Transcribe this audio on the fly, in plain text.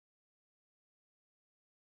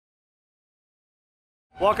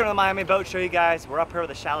Welcome to the Miami Boat Show, you guys. We're up here with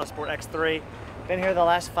the Shallow Sport X3. Been here the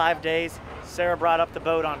last 5 days. Sarah brought up the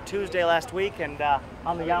boat on Tuesday last week, and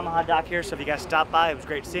on the Yamaha Dock here, so if you guys stopped by, it was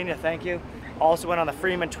great seeing you, thank you. Also went on the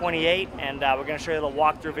Freeman 28, and we're gonna show you a little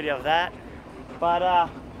walkthrough video of that. But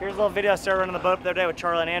here's a little video of Sarah running the boat up the other day with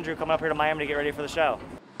Charlie and Andrew coming up here to Miami to get ready for the show.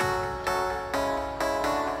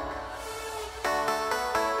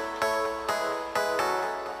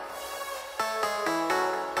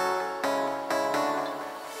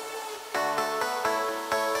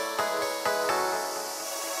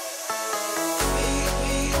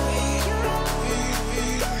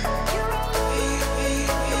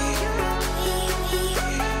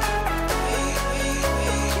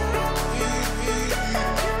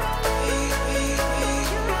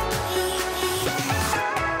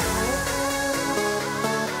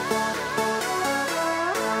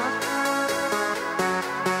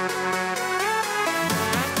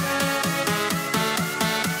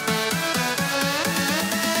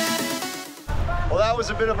 Well, that was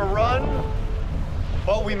a bit of a run,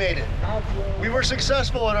 but we made it. We were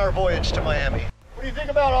successful in our voyage to Miami. What do you think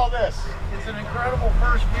about all this? It's an incredible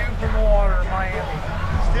first view from the water in Miami.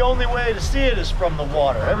 It's the only way to see it is from the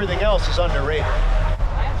water. Everything else is underrated.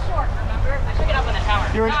 I'm short, remember? I should get up in the tower.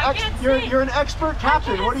 You're an expert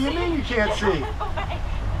captain. What do you mean you can't see?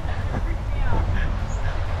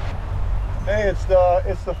 Hey, it's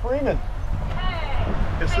the Freeman.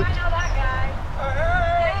 Hey, It's I know that guy.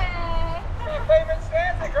 My favorite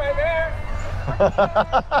Stanczyk right there.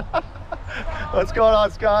 What's going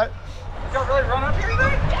on, Scott? You don't really run up here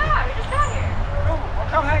today? Yeah, we just got here. Cool. Well,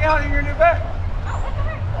 come hang out in your new bed. Oh, what the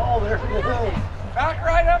heck? Oh, there it is. Back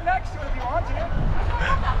right up next to it if you want to.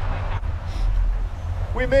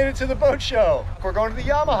 We made it to the boat show. We're going to the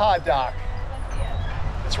Yamaha Dock.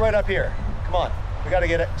 It's right up here. Come on. We got to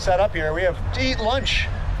get it set up here. We have to eat lunch,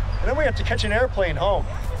 and then we have to catch an airplane home.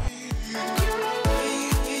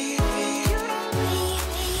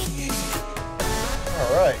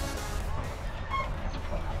 All right.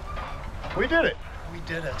 We did it. We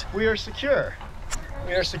did it. We are secure.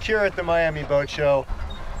 We are secure at the Miami Boat Show,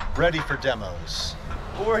 ready for demos.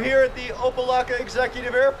 We're here at the Opelika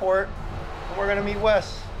Executive Airport, and we're gonna meet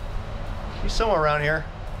Wes. He's somewhere around here.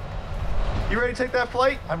 You ready to take that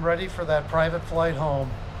flight? I'm ready for that private flight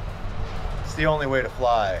home. It's the only way to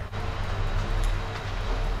fly.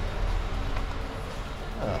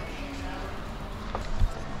 Oh.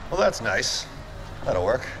 Well, that's nice. That'll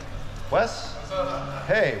work. Wes?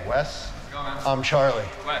 Hey, Wes. I'm Charlie.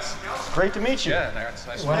 Wes. Great to meet you. Yeah, nice to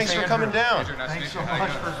meet you. Thanks for coming down. Andrew, nice Thanks to so meet you.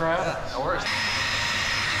 much for driving. No worries.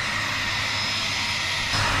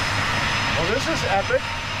 Well, this is epic.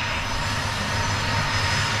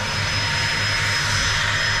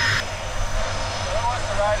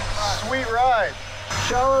 Sweet ride.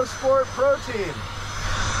 Shallow Sport Pro Team.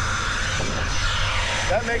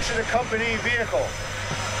 That makes it a company vehicle.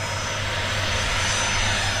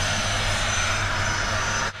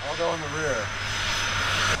 I'll go in the rear.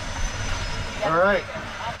 All right.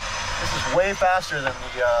 This is way faster than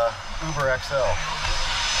the Uber XL.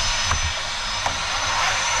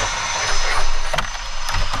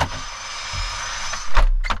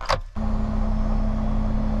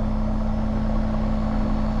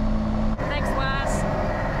 Thanks, Wes.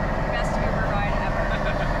 Best Uber ride ever.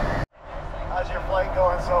 How's your flight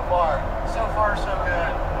going so far? So far, so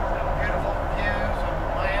good. Beautiful views of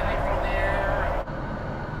Miami from the air.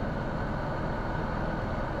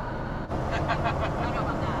 I don't know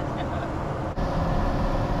about that.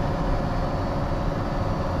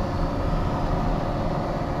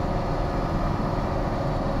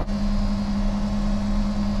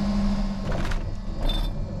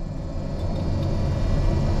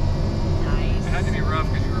 Nice. It had to be rough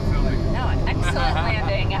because you were filming. No, excellent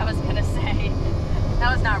landing, I was gonna say.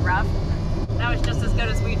 That was not rough. That was just as good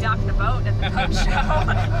as we docked the boat at the boat show.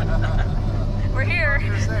 We're here. I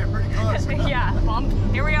was gonna say, pretty close. Yeah, bump.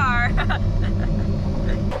 Here we are.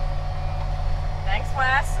 Thanks,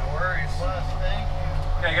 Wes. No worries. Wes, thank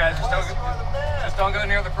you. Okay, guys, Wes, you are the best. just don't go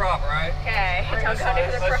near the prop, all right? Okay, don't go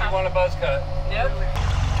near the Unless you front. want a buzz cut. Nope.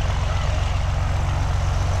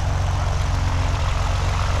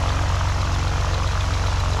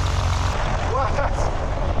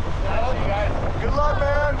 Good luck,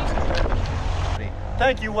 man.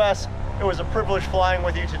 Thank you, Wes. It was a privilege flying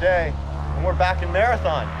with you today, and we're back in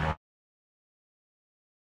Marathon.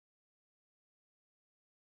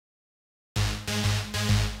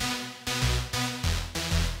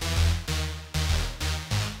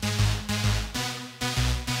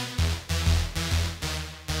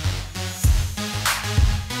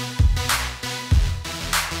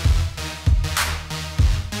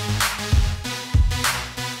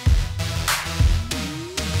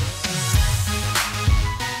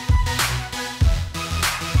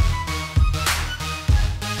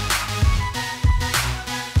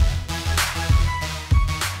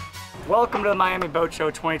 Welcome to the Miami Boat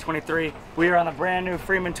Show 2023. We are on the brand new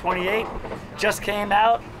Freeman 28. Just came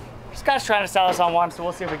out. Scott's trying to sell us on one, so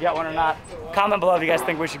we'll see if we get one or not. Comment below if you guys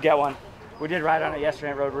think we should get one. We did ride on it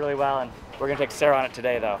yesterday, it rode really well, and we're gonna take Sarah on it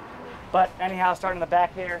today though. But anyhow, starting in the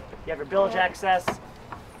back here, you have your bilge access,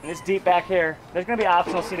 and it's deep back here. There's gonna be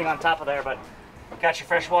optional seating on top of there, but got your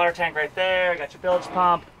fresh water tank right there, got your bilge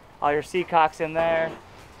pump, all your seacocks in there,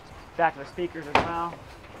 back of the speakers as well.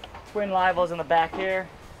 Twin livels in the back here.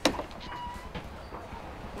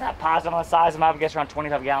 Not positive on the size of them, I would guess around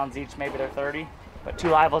 25 gallons each, maybe they're 30. But 2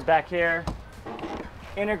 livels back here.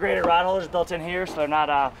 Integrated rod holders built in here, so they're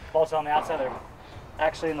not bolted on the outside, they're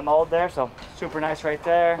actually in the mold there, so super nice right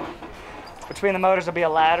there. Between the motors will be a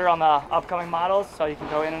ladder on the upcoming models, so you can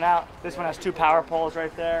go in and out. This one has 2 power poles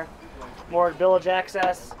right there. More bilge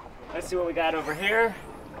access. Let's see what we got over here.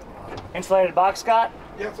 Insulated box, Scott?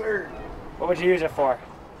 Yes, sir. What would you use it for?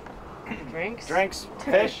 Drinks. Drinks,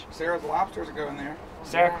 fish. Sarah's lobsters will go in there.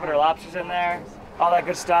 Sarah can put her lobsters in there, all that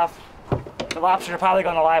good stuff. The lobsters are probably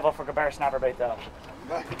going to live for Capt snapper bait though.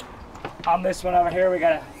 On this one over here, we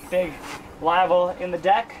got a big live in the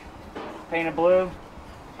deck, painted blue.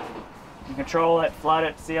 You can control it, flood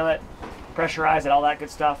it, seal it, pressurize it, all that good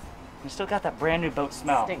stuff. You still got that brand new boat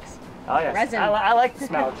smell. Stinks. Oh yes, Resin. I like the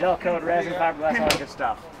smell. Gel coat, resin, fiberglass, all that good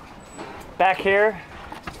stuff. Back here,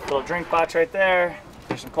 little drink box right there.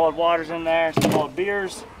 There's some cold waters in there, some cold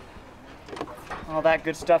beers. All that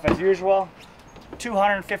good stuff as usual.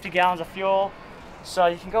 250 gallons of fuel, so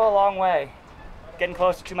you can go a long way. Getting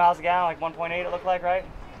close to 2 miles a gallon, like 1.8 it looked like, right?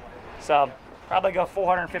 So probably go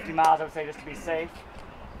 450 miles, I would say, just to be safe.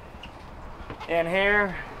 And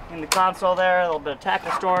here in the console there, a little bit of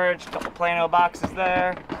tackle storage, a couple Plano boxes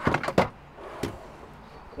there.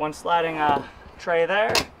 One sliding tray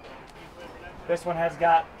there. This one has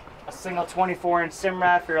got a single 24-inch sim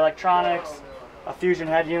rack for your electronics, a fusion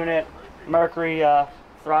head unit, Mercury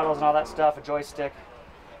throttles and all that stuff, a joystick,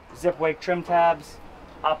 zip wake trim tabs.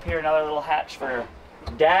 Up here, another little hatch for your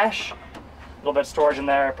dash. A little bit of storage in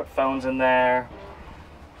there, put phones in there,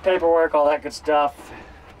 paperwork, all that good stuff.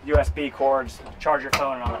 USB cords, charge your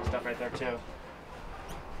phone and all that stuff right there too.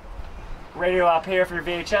 Radio up here for your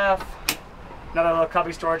VHF. Another little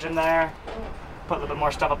cubby storage in there. Put a little bit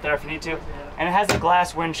more stuff up there if you need to. And it has a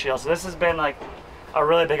glass windshield, so this has been like a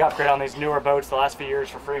really big upgrade on these newer boats the last few years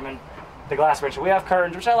for Freeman. The glass windshield. We have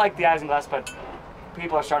curtains, which I like the isinglass, but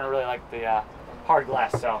people are starting to really like the hard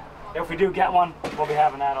glass. So if we do get one, we'll be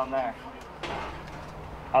having that on there.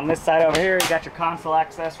 On this side over here, you got your console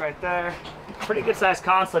access right there. Pretty good sized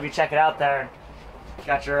console if you check it out there.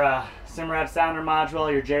 Got your Simrad sounder module,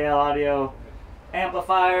 your JL audio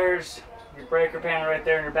amplifiers, your breaker panel right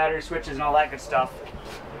there, and your battery switches and all that good stuff.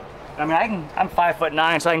 I mean, I'm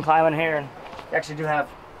 5'9", so I can climb in here, and you actually do have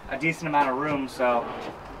a decent amount of room, so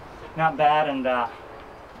not bad, and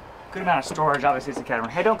good amount of storage. Obviously, it's a catamaran.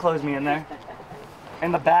 Hey, don't close me in there.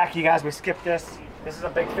 In the back, you guys, we skipped this. This is a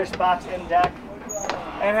big fish box in deck,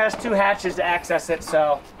 and it has 2 hatches to access it,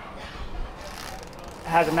 so it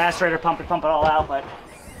has a macerator pump to pump it all out, but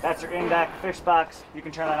that's your in-deck fish box. You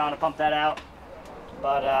can turn that on to pump that out,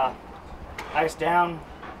 but ice down.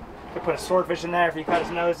 You can put a swordfish in there if you cut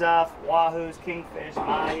his nose off, wahoos, kingfish,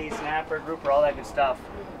 mahi, snapper, grouper, all that good stuff.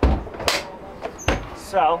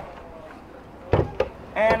 So,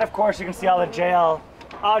 and of course you can see all the JL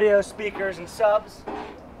audio speakers and subs.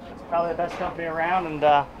 It's probably the best company around,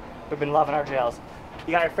 and we've been loving our JLs.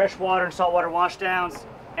 You got your freshwater and saltwater wash downs,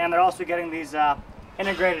 and they're also getting these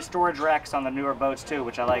integrated storage racks on the newer boats too,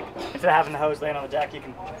 which I like. Instead of having the hose laying on the deck, you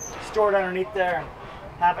can store it underneath there and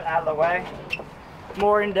have it out of the way.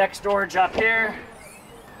 More in-deck storage up here.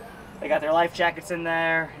 They got their life jackets in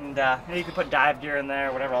there, and you can put dive gear in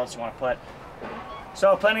there, whatever else you want to put.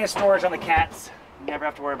 So plenty of storage on the cats. You never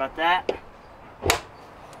have to worry about that.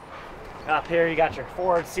 Up here you got your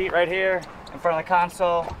forward seat right here in front of the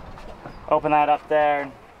console. Open that up there.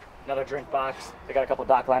 Another drink box. They got a couple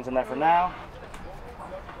dock lines in there for now.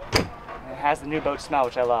 It has the new boat smell,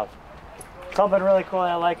 which I love. Something really cool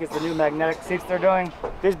I like is the new magnetic seats they're doing.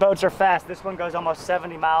 These boats are fast. This one goes almost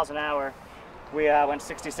 70 miles an hour. We went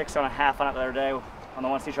 66 and a half on it the other day on the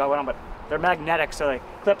one sea show I went on, but they're magnetic, so they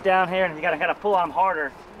clip down here, and you gotta kind of pull on them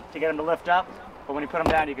harder to get them to lift up. But when you put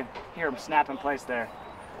them down, you can hear them snap in place there.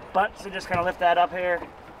 But so just kind of lift that up here,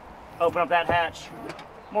 open up that hatch,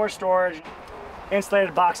 more storage,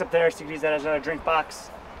 insulated box up there, so you can use that as a drink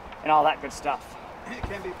box, and all that good stuff. It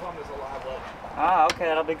can be plumbed as a live well. Ah, okay,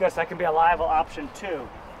 that'll be good. So that can be a live option too.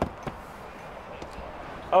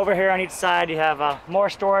 Over here on each side, you have more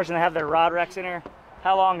storage, and they have their rod racks in here.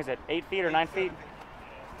 How long is it? 8 feet or 9 feet?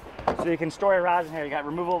 So you can store your rods in here. You got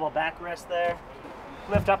removable backrest there.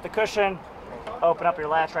 lift up the cushion, open up your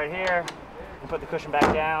latch right here, and put the cushion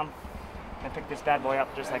back down, and pick this bad boy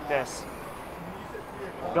up just like this.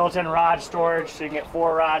 Built-in rod storage, so you can get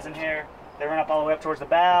 4 rods in here. They run up all the way up towards the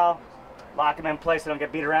bow, lock them in place so they don't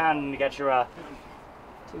get beat around, and you got your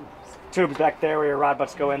tubes back there where your rod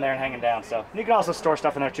butts go in there and hanging down. So you can also store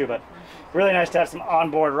stuff in there too, but really nice to have some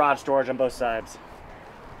onboard rod storage on both sides.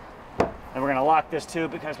 And we're gonna lock this too,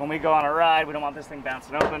 because when we go on a ride, we don't want this thing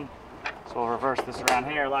bouncing open. So we'll reverse this around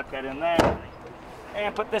here, lock that in there,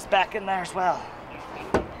 and put this back in there as well.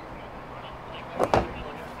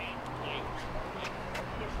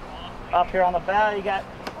 Up here on the bow, you got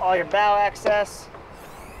all your bow access.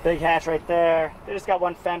 Big hatch right there. They just got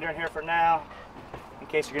one fender in here for now, in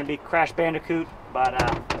case you're gonna be Crash Bandicoot, but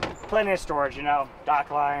plenty of storage, you know, dock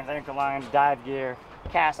lines, anchor lines, dive gear,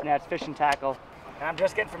 cast nets, fishing tackle. And I'm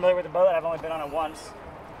just getting familiar with the boat. I've only been on it once,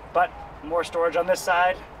 but more storage on this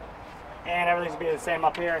side, and everything's gonna be the same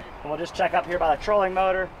up here. And we'll just check up here by the trolling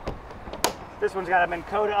motor. This one's got a Minn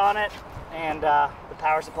Kota on it, and the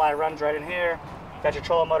power supply runs right in here. Got your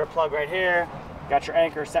trolling motor plug right here. Got your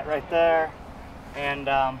anchor set right there, and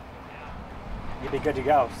you'll be good to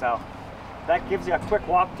go. So that gives you a quick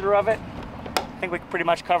walkthrough of it. I think we pretty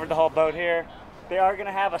much covered the whole boat here. They are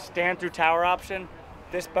gonna have a stand through tower option.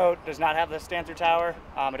 This boat does not have the stand through tower.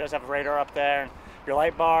 It does have a radar up there, your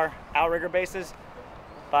light bar, outrigger bases.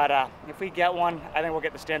 But if we get one, I think we'll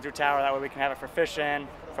get the stand through tower. That way we can have it for fishing,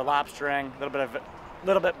 for lobstering, a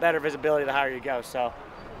little bit better visibility the higher you go. So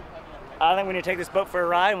I think we need to take this boat for a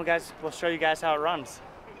ride, and we'll show you guys how it runs.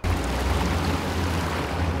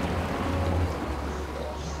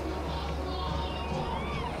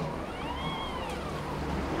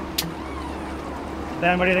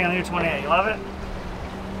 Ben, what do you think on the new 28? You love it?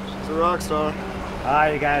 It's a rock star. All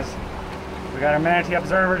right, you guys. We got our manatee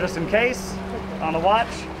observer just in case on the watch.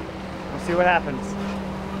 We'll see what happens.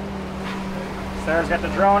 Sarah's got the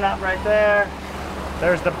drone up right there.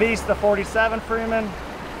 There's the beast, the 47 Freeman.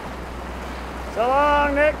 So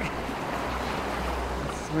long, Nick.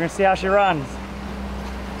 We're gonna see how she runs.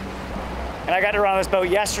 And I got to run this boat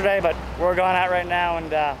yesterday, but we're going out right now and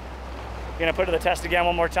gonna put it to the test again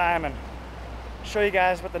one more time and show you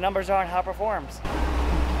guys what the numbers are and how it performs.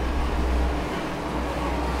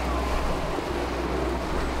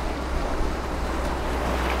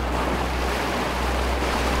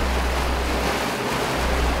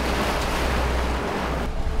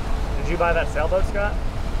 Did you buy that sailboat, Scott?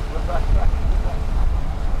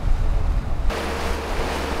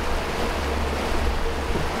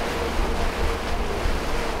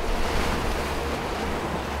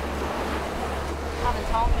 Haven't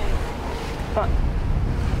told me.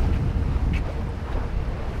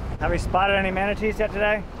 Have we spotted any manatees yet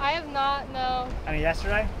today? I have not, no. Any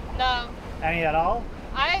yesterday? No. Any at all?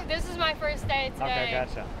 This is my first day today. Okay,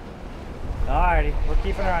 gotcha. Alrighty, we're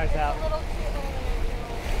keeping our eyes out. It's a little cute little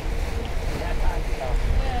We got time, so.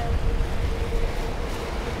 yeah.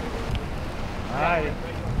 Alrighty.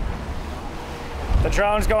 The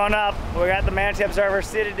drone's going up. We got the manatee observer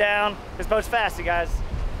seated down. This boat's fast, you guys.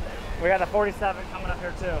 We got the 47 coming up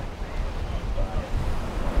here too.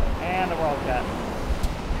 And the World Cat.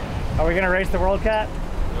 Are we gonna race the World Cat?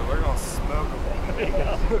 Yeah, we're gonna smoke them. There you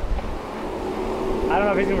go. I don't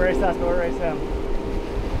know if he's gonna race us, but we'll race him.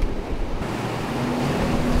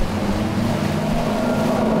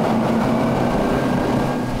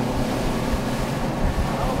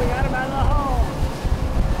 Oh, we got him out of the hole.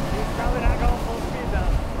 He's probably not going full speed though.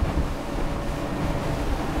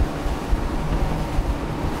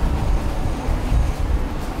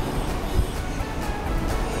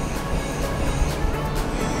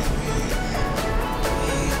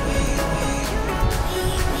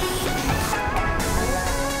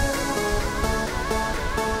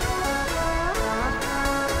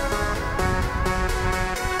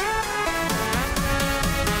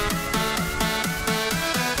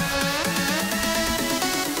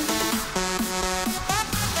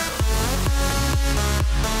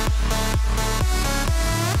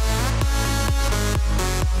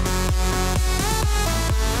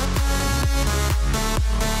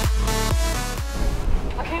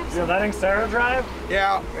 You're letting Sarah drive?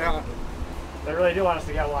 Yeah, yeah. They really do want us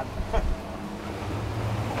to get one.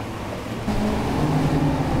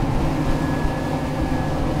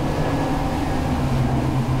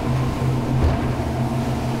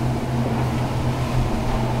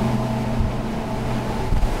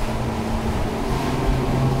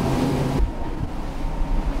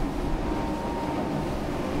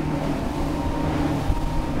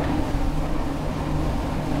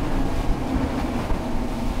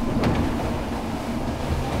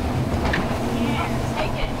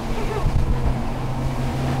 Take it.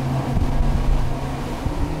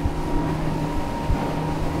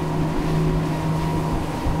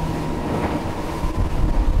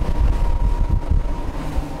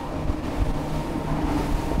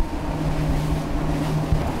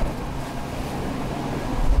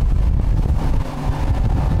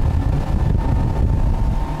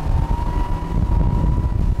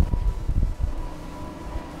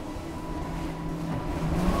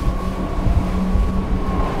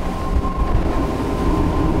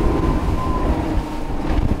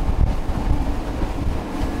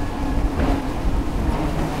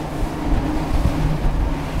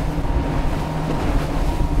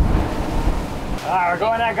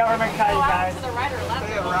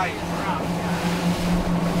 Right.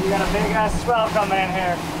 You got a big ass swell coming in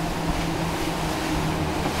here.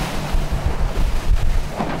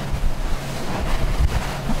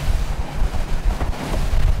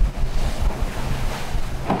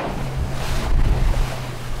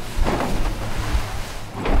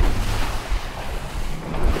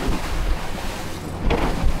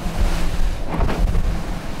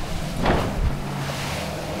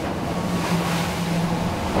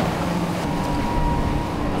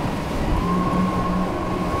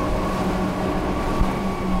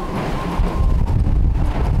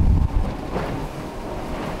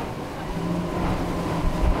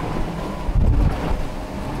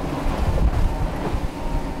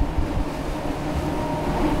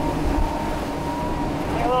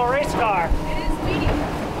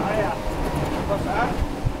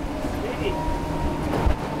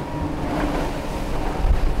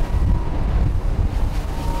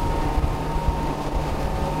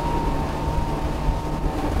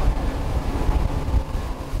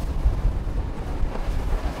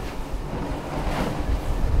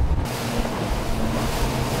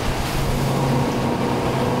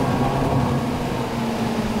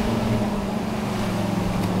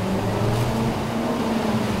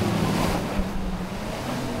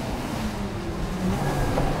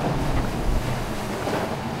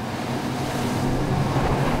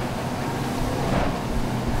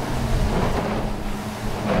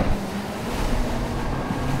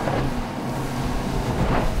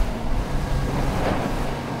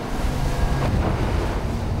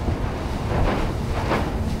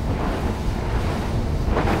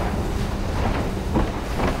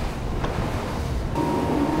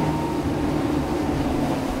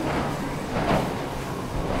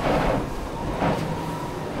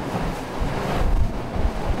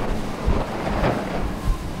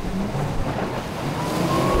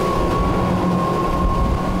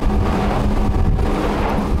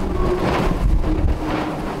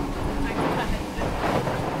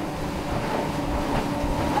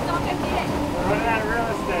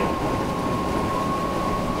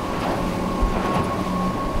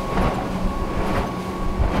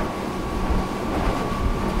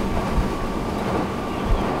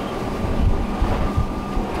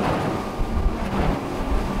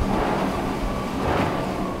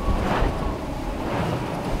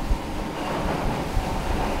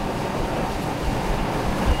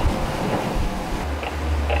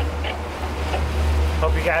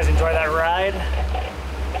 Hope you guys enjoy that ride.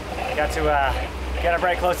 Got to get up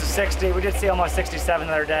right close to 60. We did see almost 67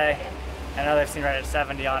 the other day. I know they've seen right at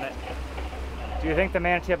 70 on it. Do you think the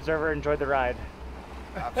Manatee Observer enjoyed the ride?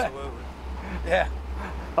 Absolutely. Yeah.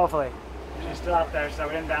 Hopefully. She's still up there, so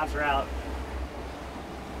we didn't bounce her out.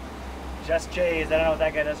 Just J's. I don't know what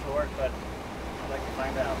that guy does for work, but I'd like to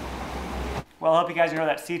find out. Well, I hope you guys enjoyed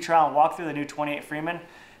that sea trial and walk through the new 28 Freeman.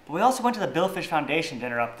 But we also went to the Billfish Foundation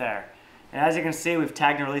dinner up there. And as you can see, we've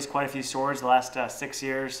tagged and released quite a few swords the last 6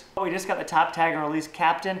 years. We just got the top tag and release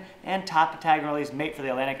captain and top tag and release mate for the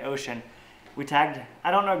Atlantic Ocean. We tagged,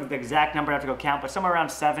 I don't know the exact number, I have to go count, but somewhere around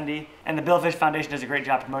 70. And the Billfish Foundation does a great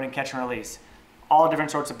job promoting catch and release. All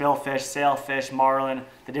different sorts of billfish, sailfish, marlin,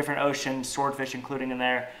 the different ocean, swordfish including in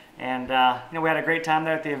there. And you know, we had a great time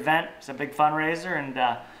there at the event. It's a big fundraiser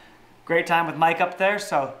and great time with Mike up there.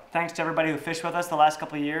 So thanks to everybody who fished with us the last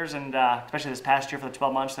couple of years and especially this past year for the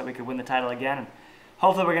 12 months that we could win the title again. And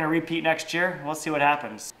hopefully we're going to repeat next year. We'll see what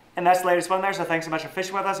happens. And that's the latest one there. So thanks so much for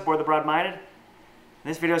fishing with us aboard the Broad-Minded.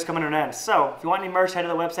 This video is coming to an end. So if you want any merch, head to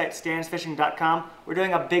the website StanzFishing.com. We're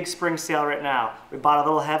doing a big spring sale right now. We bought a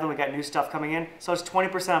little heaven. We got new stuff coming in. So it's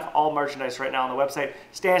 20% off all merchandise right now on the website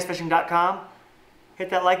StanzFishing.com. Hit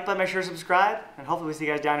that like button, make sure to subscribe, and hopefully we see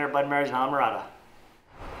you guys down here at Bud Mary's in Marina.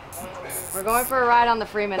 We're going for a ride on the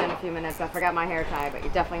Freeman in a few minutes. I forgot my hair tie, but you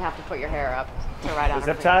definitely have to put your hair up to ride on a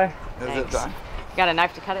Zip Freeman. tie? The zip tie. You got a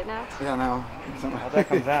knife to cut it now? Yeah, no. How that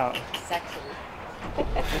comes out. Sexy.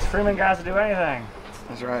 These Freeman guys will do anything.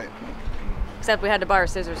 That's right. Except we had to borrow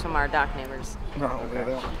scissors from our dock neighbors. No, they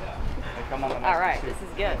don't. They come on the next All right, two. this is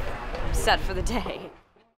good. I'm set for the day.